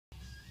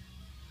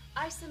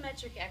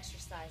isometric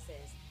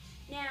exercises.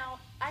 Now,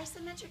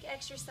 isometric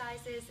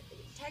exercises,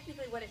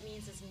 technically what it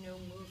means is no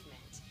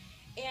movement.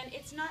 And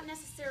it's not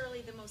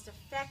necessarily the most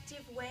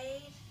effective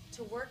way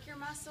to work your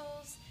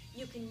muscles.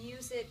 You can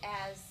use it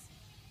as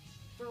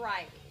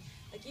variety.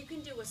 Like you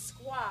can do a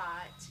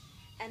squat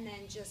and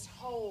then just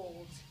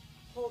hold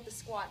the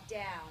squat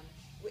down.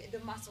 The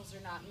muscles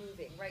are not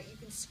moving, right? You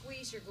can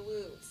squeeze your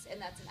glutes,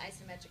 and that's an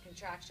isometric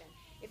contraction.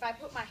 If I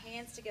put my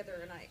hands together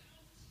and I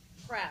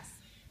press,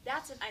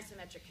 that's an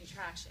isometric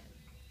contraction,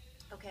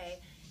 okay?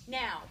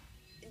 Now,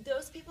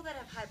 those people that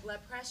have high blood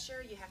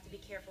pressure, you have to be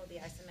careful of the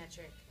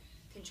isometric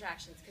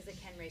contractions because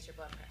it can raise your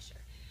blood pressure.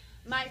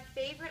 My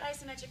favorite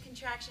isometric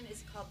contraction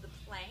is called the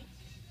plank.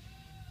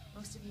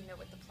 Most of you know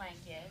what the plank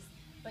is,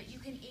 but you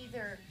can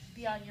either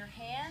be on your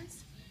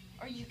hands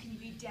or you can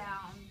be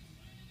down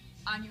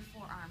on your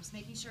forearms,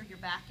 making sure your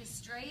back is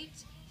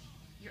straight,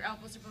 your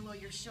elbows are below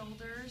your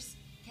shoulders,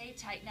 okay,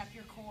 tighten up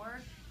your core.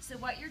 So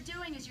what you're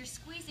doing is you're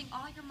squeezing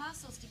all your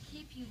muscles to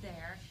keep you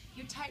there.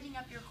 You're tightening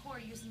up your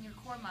core using your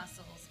core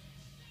muscles.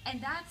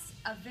 And that's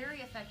a very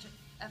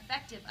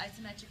effective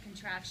isometric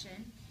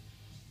contraction.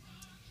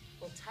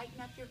 Will tighten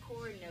up your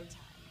core in no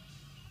time.